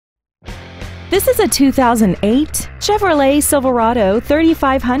This is a 2008 Chevrolet Silverado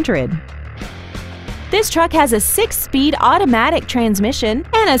 3500. This truck has a 6-speed automatic transmission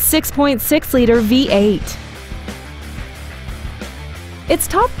and a 6.6-liter V8. Its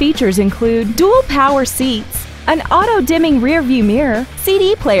top features include dual power seats, an auto-dimming rear-view mirror,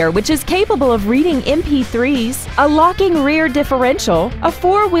 CD player which is capable of reading MP3s, a locking rear differential, a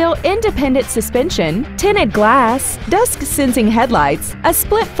 4-wheel independent suspension, tinted glass, dusk-sensing headlights, a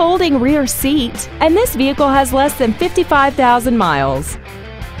split folding rear seat, and this vehicle has less than 55,000 miles.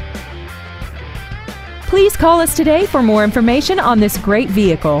 Please call us today for more information on this great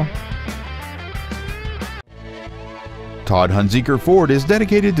vehicle. Todd Hunzeker Ford is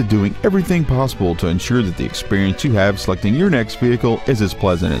dedicated to doing everything possible to ensure that the experience you have selecting your next vehicle is as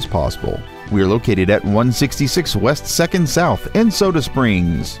pleasant as possible. We are located at 166 West 2nd South in Soda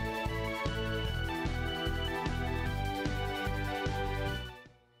Springs.